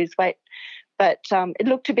needed to lose weight, but it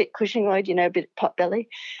looked a bit Cushingoid, a bit pot belly.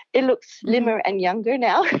 It looks slimmer and younger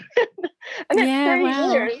now. And it's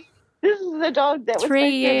 3 years. This is the dog that was 3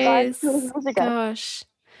 years. 2 years ago. Gosh.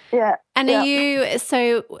 Yeah. And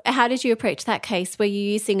so how did you approach that case? Were you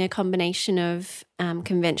using a combination of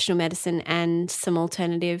conventional medicine and some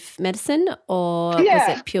alternative medicine, or was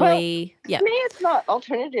it purely... To me, it's not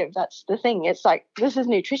alternative. That's the thing. It's like, this is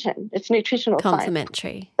nutrition. It's nutritional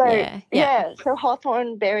complementary. Science. So, so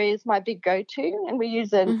hawthorn berry is my big go-to, and we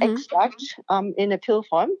use an extract in a pill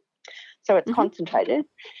form, so it's concentrated.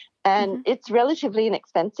 And it's relatively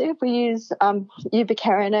inexpensive. We use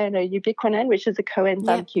ubiquinone or ubiquinone, which is a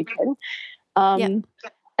coenzyme Q10.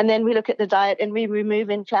 And then we look at the diet and we remove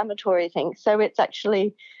inflammatory things. So it's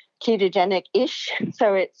actually ketogenic-ish.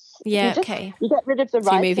 So it's you get rid of the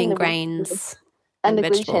rice, removing grains and the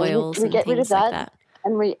vegetable gluten. oils. We get rid of that,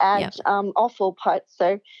 and we add offal parts.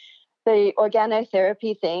 So the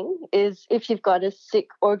organotherapy thing is, if you've got a sick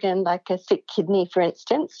organ, like a sick kidney, for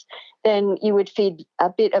instance, then you would feed a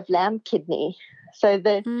bit of lamb kidney. So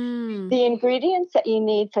the ingredients that you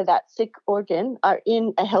need for that sick organ are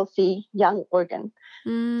in a healthy young organ.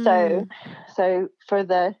 So for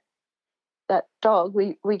that dog,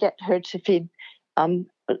 we get her to feed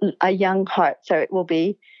a young heart. So it will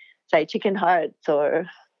be, say, chicken hearts or,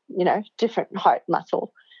 different heart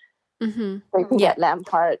muscle. So you can get lamb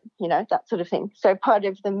heart, that sort of thing. So part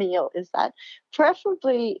of the meal is that,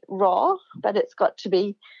 preferably raw, but it's got to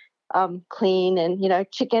be clean. And,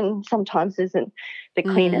 chicken sometimes isn't the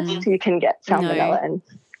cleanest. You can get salmonella and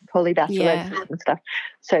colibacillosis and stuff.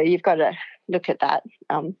 So you've got to look at that,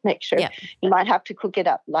 make sure. You might have to cook it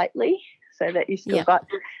up lightly so that you still got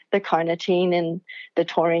the carnitine and the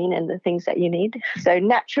taurine and the things that you need. So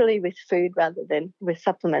naturally with food rather than with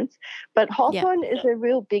supplements. But hawthorn is a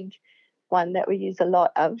real big one that we use a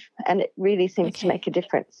lot of, and it really seems to make a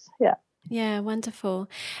difference. Yeah, wonderful.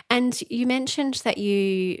 And you mentioned that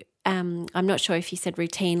you, I'm not sure if you said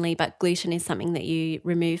routinely, but gluten is something that you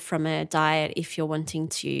remove from a diet if you're wanting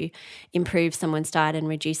to improve someone's diet and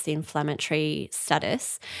reduce the inflammatory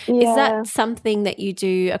status. Is that something that you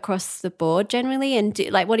do across the board generally? And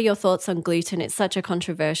what are your thoughts on gluten? It's such a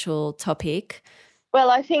controversial topic. Well,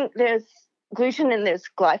 I think there's gluten and there's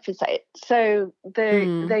glyphosate. So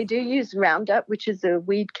they do use Roundup, which is a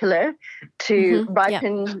weed killer, to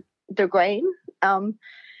ripen the grain.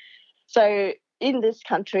 So in this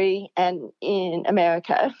country and in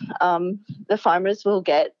America, the farmers will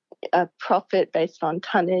get a profit based on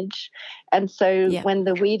tonnage. And so when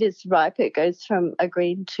the wheat is ripe, it goes from a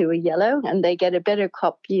green to a yellow, and they get a better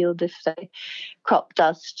crop yield if they crop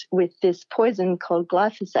dust with this poison called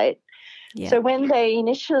glyphosate. So when they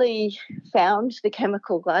initially found the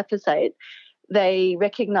chemical glyphosate, they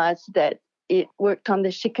recognized that it worked on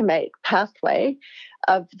the shikimate pathway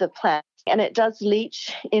of the plant, and it does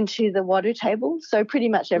leach into the water table. So pretty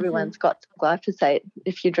much everyone's got glyphosate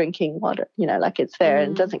if you're drinking water, it's there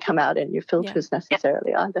and it doesn't come out in your filters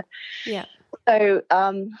necessarily either.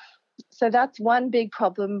 So that's one big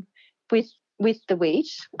problem with the wheat,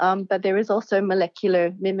 but there is also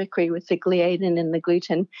molecular mimicry with the gliadin and the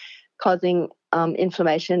gluten, causing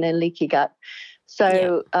inflammation and leaky gut.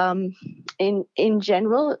 So in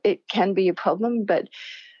general, it can be a problem, but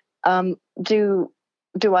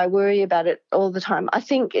do I worry about it all the time? I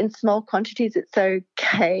think in small quantities it's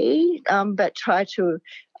okay, but try to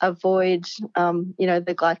avoid,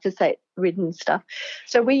 the glyphosate-ridden stuff.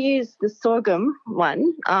 So we use the sorghum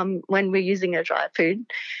one when we're using a dry food,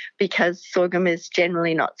 because sorghum is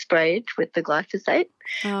generally not sprayed with the glyphosate.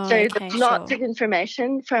 There's lots of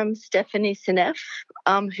information from Stephanie Seneff,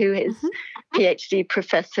 who is PhD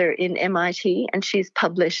professor in MIT, and she's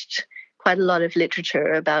published quite a lot of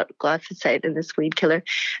literature about glyphosate and this weed killer.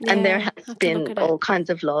 And there has been all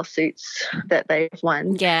kinds of lawsuits that they've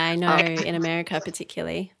won. Yeah, I know, in America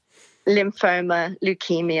particularly. Lymphoma,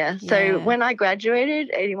 leukemia. So when I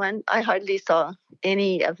graduated, 81, I hardly saw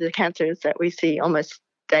any of the cancers that we see almost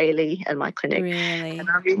daily at my clinic. Really? And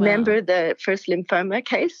I remember the first lymphoma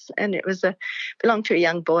case, and it was belonged to a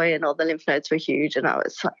young boy, and all the lymph nodes were huge, and I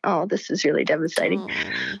was like, oh, this is really devastating.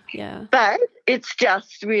 Oh, yeah. But it's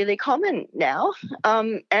just really common now.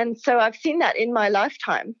 And so I've seen that in my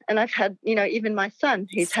lifetime. And I've had, even my son,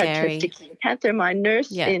 he's had testicular cancer. My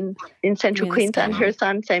nurse in central Queensland, her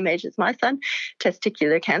son, same age as my son,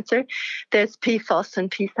 testicular cancer. There's PFOS and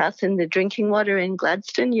PFAS in the drinking water in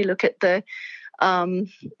Gladstone. You look at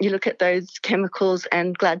those chemicals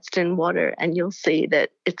and Gladstone water, and you'll see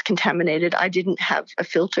that it's contaminated. I didn't have a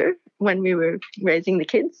filter when we were raising the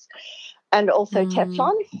kids. And also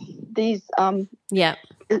Teflon. These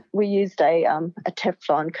we used a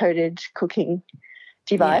Teflon coated cooking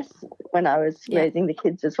device when I was raising the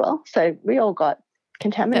kids as well. So we all got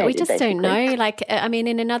contaminated. But we just basically. don't know. Like, I mean,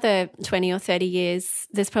 in another 20 or 30 years,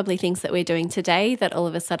 there's probably things that we're doing today that all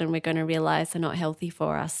of a sudden we're going to realise are not healthy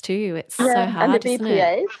for us too. It's so hard, and the isn't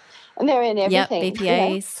BPAs. it? And they're in everything. Yep,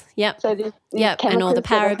 BPAs. Yep. So these and all the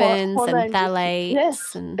parabens and hormones. phthalates.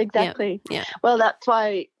 Yes, exactly. Yeah. Well, that's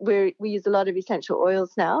why we use a lot of essential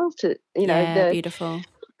oils now to, beautiful.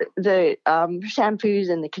 The shampoos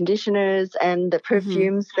and the conditioners and the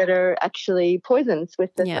perfumes that are actually poisons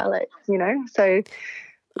with the phthalates, So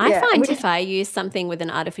I find if I use something with an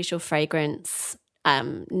artificial fragrance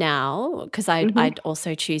now, because I'd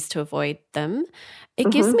also choose to avoid them, it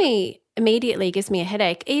immediately gives me a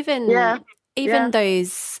headache. Even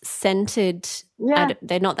those scented,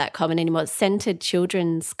 they're not that common anymore, scented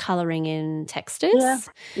children's colouring in textures.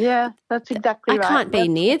 Yeah, that's exactly right. I can't be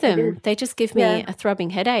near them. They just give me a throbbing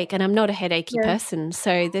headache, and I'm not a headachy person.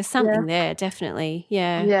 So there's something there, definitely.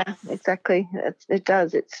 Yeah. Yeah, exactly. It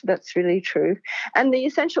does. That's really true. And the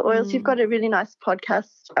essential oils, you've got a really nice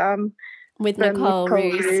podcast with Nicole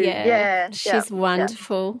Roos, she's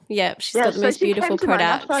wonderful. Yeah, she's got the most beautiful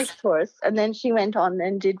products. My massage course, and then she went on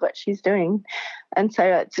and did what she's doing, and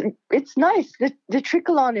so it's nice the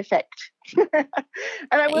trickle on effect. And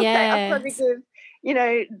I will say I've got to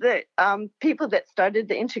give the people that started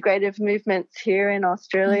the integrative movements here in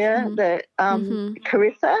Australia, the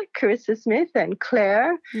Carissa Smith and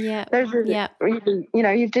Claire. Yeah, those are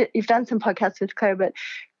you've done some podcasts with Claire, but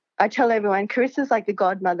I tell everyone, Carissa's like the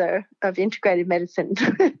godmother of integrative medicine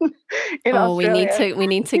in Australia. We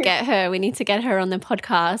need to get her. We need to get her on the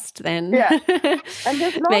podcast then. Yeah,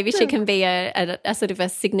 and maybe she can be a sort of a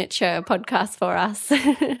signature podcast for us.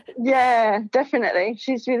 Yeah, definitely.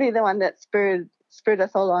 She's really the one that spurred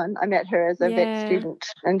us all on. I met her as a vet student,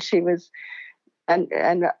 and she was.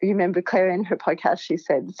 And you remember Claire in her podcast, she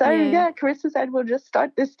said, Carissa said, we'll just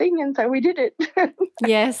start this thing. And so we did it.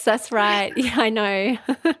 Yes, that's right. Yeah, I know.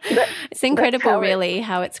 It's incredible, really,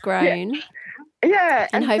 how it's grown. Yeah.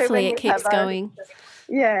 And hopefully it keeps going.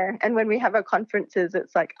 Yeah. And when we have our conferences,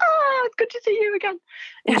 it's like, it's good to see you again.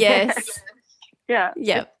 Yes. Yeah.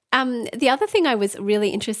 Yeah. The other thing I was really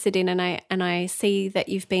interested in, and I see that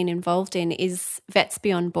you've been involved in, is Vets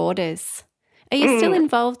Beyond Borders. Are you still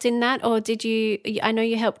involved in that, or did you? I know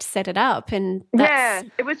you helped set it up, and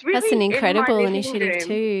it was really that's an incredible initiative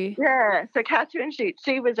too. Yeah, so Catherine,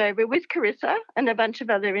 she was over with Carissa and a bunch of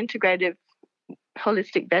other integrative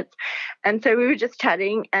holistic vets, and so we were just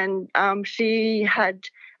chatting, and she had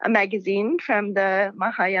a magazine from the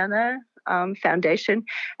Mahayana Foundation,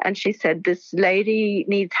 and she said this lady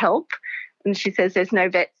needs help. And she says there's no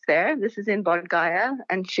vets there. This is in Bodh Gaya,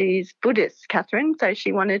 and she's Buddhist, Catherine, so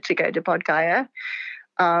she wanted to go to Bodh Gaya.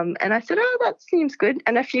 And I said, that seems good.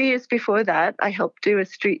 And a few years before that, I helped do a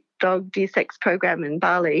street dog de-sex program in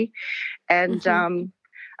Bali. And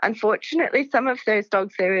unfortunately, some of those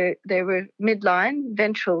dogs, they were midline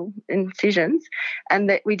ventral incisions, and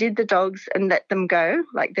that we did the dogs and let them go.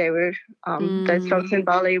 Like they were, those dogs in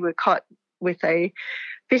Bali were caught with a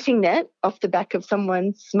fishing net off the back of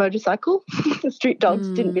someone's motorcycle. The street dogs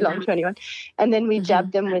didn't belong to anyone. And then we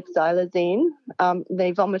jabbed them with xylazine.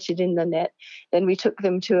 They vomited in the net. Then we took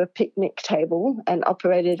them to a picnic table and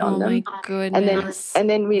operated on them. Oh, my goodness. And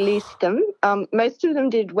then released them. Most of them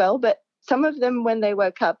did well, but some of them, when they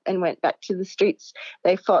woke up and went back to the streets,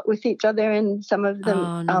 they fought with each other, and some of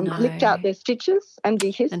them licked out their stitches and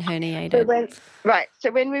dehisced. And herniated.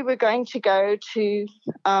 So when we were going to go to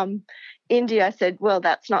India, I said, well,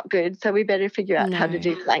 that's not good, so we better figure out how to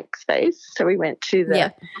do flank space. So we went to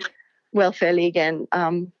the Welfare League, and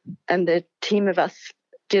the team of us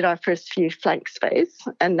did our first few flank space,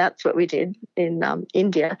 and that's what we did in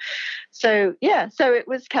India. So it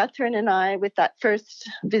was Catherine and I with that first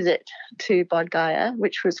visit to Bodh Gaya,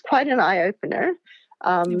 which was quite an eye-opener.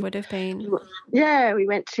 It would have been. Yeah, we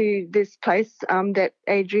went to this place that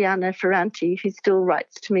Adriana Ferranti, who still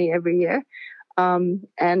writes to me every year,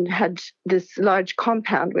 and had this large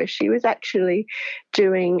compound where she was actually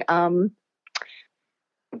doing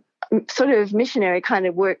sort of missionary kind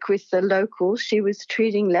of work with the locals. She was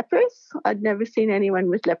treating lepers. I'd never seen anyone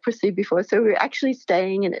with leprosy before. So we were actually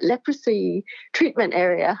staying in a leprosy treatment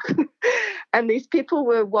area. And these people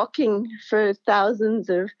were walking for thousands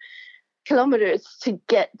of kilometers to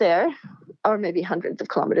get there, or maybe hundreds of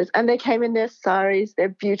kilometers. And they came in their saris, their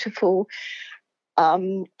beautiful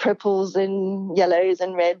purples and yellows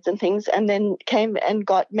and reds and things, and then came and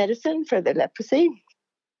got medicine for their leprosy.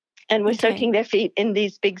 And were soaking their feet in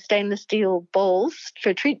these big stainless steel bowls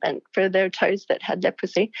for treatment for their toes that had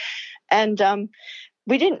leprosy. And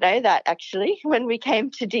we didn't know that, actually, when we came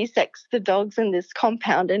to de-sex the dogs in this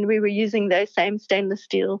compound, and we were using those same stainless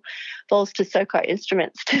steel bowls to soak our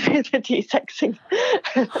instruments to do the de-sexing.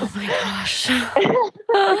 Oh, my gosh.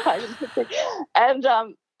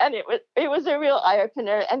 And it was a real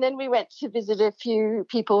eye-opener. And then we went to visit a few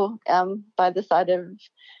people by the side of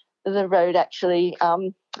the road, actually.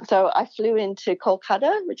 So I flew into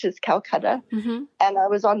Kolkata, which is Calcutta, and I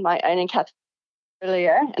was on my own in Cathay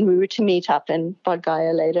earlier, and we were to meet up in Bodh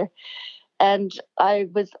Gaya later. And I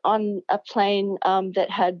was on a plane that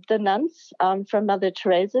had the nuns from Mother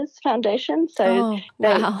Teresa's foundation. So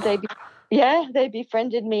they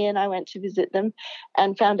befriended me, and I went to visit them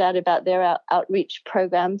and found out about their outreach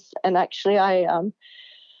programs. And actually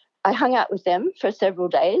I hung out with them for several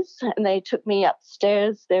days, and they took me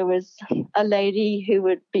upstairs. There was a lady who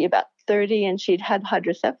would be about 30, and she'd had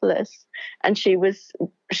hydrocephalus, and she was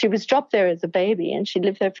dropped there as a baby, and she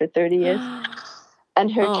lived there for 30 years.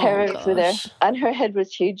 And her carers were there, and her head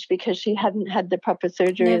was huge because she hadn't had the proper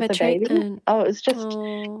surgery as a baby. Oh, it was just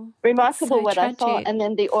remarkable what tragic. I saw. And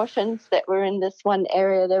then the orphans that were in this one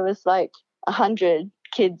area, there was like 100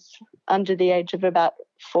 kids under the age of about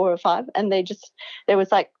 4 or 5, and there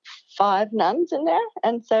was like 5 nuns in there.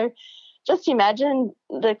 And so just imagine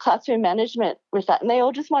the classroom management with that, and they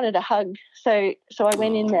all just wanted a hug. So I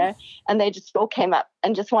went in there, and they just all came up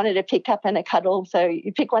and just wanted a pick up and a cuddle. So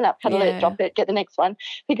you pick one up, cuddle it, drop it, get the next one,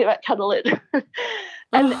 pick it up, cuddle it.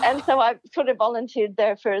 and so I sort of volunteered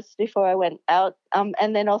there first before I went out,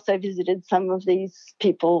 and then also visited some of these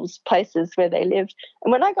people's places where they lived.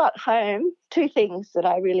 And when I got home, 2 things that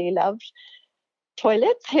I really loved: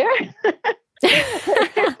 toilets here.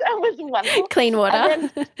 That was wonderful. Clean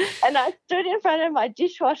water. And I stood in front of my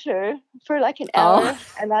dishwasher for like an hour,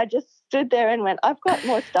 and I just stood there and went, I've got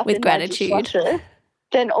more stuff with in gratitude my dishwasher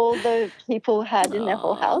than all the people had in their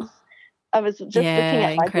whole house. I was just looking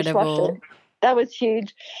at my dishwasher. That was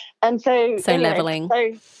huge. And so leveling.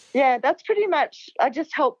 So that's pretty much, I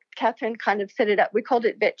just helped Catherine kind of set it up. We called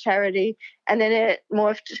it Vet Charity, and then it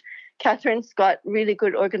morphed. Catherine's got really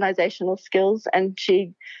good organizational skills, and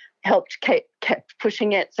she kept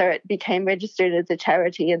pushing it, so it became registered as a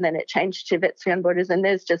charity, and then it changed to Vets Beyond Borders. And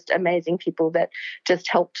there's just amazing people that just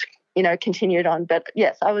helped, continue it on. But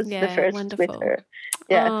yes, I was the first with her.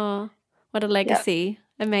 Yeah. Oh, what a legacy. Yeah.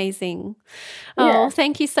 Amazing. Oh,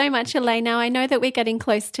 thank you so much, Elaine. Now, I know that we're getting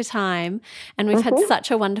close to time, and we've had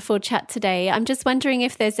such a wonderful chat today. I'm just wondering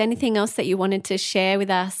if there's anything else that you wanted to share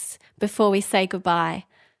with us before we say goodbye.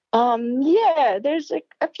 There's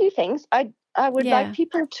a few things. I would like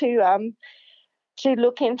people to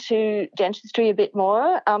look into dentistry a bit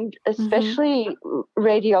more, especially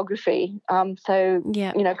radiography. Go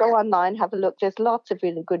online, have a look. There's lots of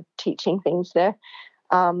really good teaching things there.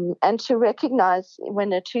 And to recognise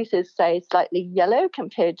when a tooth is, say, slightly yellow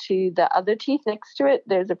compared to the other teeth next to it,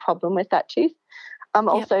 there's a problem with that tooth.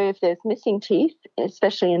 Also, if there's missing teeth,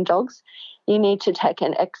 especially in dogs, you need to take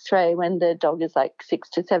an X-ray when the dog is like 6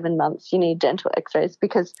 to 7 months. You need dental X-rays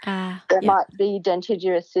because there might be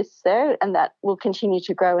dentigerous cysts there, and that will continue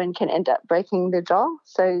to grow and can end up breaking the jaw.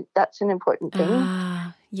 So that's an important thing.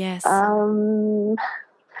 Yes. I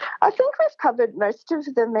think we've covered most of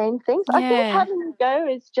the main things. I think having a go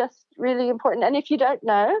is just really important. And if you don't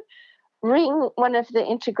know, ring one of the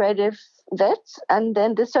integrative vets, and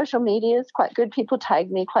then the social media is quite good. People tag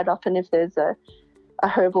me quite often if there's a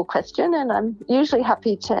herbal question, and I'm usually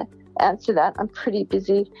happy to answer that. I'm pretty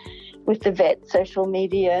busy with the vet social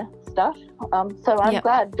media stuff. So I'm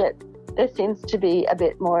glad that there seems to be a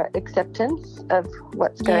bit more acceptance of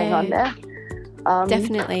what's going on there.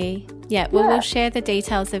 Definitely. We'll share the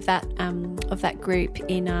details of that group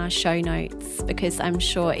in our show notes, because I'm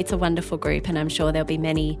sure it's a wonderful group, and I'm sure there'll be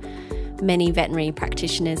many veterinary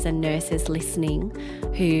practitioners and nurses listening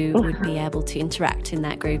who would be able to interact in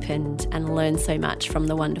that group and learn so much from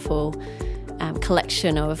the wonderful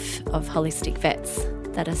collection of holistic vets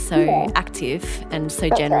that are so active and so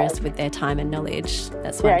generous with their time and knowledge.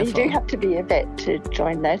 That's wonderful. Yeah, you do have to be a vet to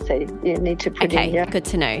join there, so you need to put in your, good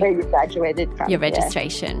to know, where you graduated from. Your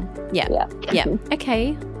registration. Yeah.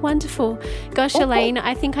 Okay, wonderful. Gosh, Okay. Elaine,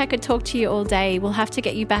 I think I could talk to you all day. We'll have to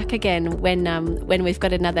get you back again when we've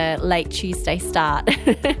got another late Tuesday start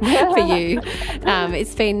for you.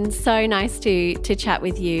 It's been so nice to chat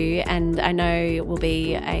with you, and I know it will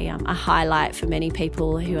be a highlight for many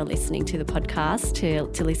people who are listening to the podcast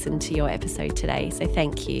to listen to your episode today. So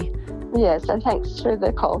thank you. Yes, and thanks for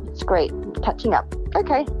the call. It's great catching up.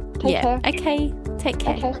 Okay, take care. Okay, take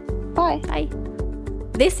care. Okay, bye. Bye.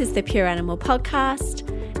 This is the Pure Animal Podcast,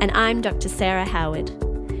 and I'm Dr. Sarah Howard.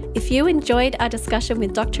 If you enjoyed our discussion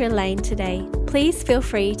with Dr. Elaine today, please feel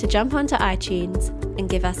free to jump onto iTunes and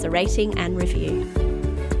give us a rating and review.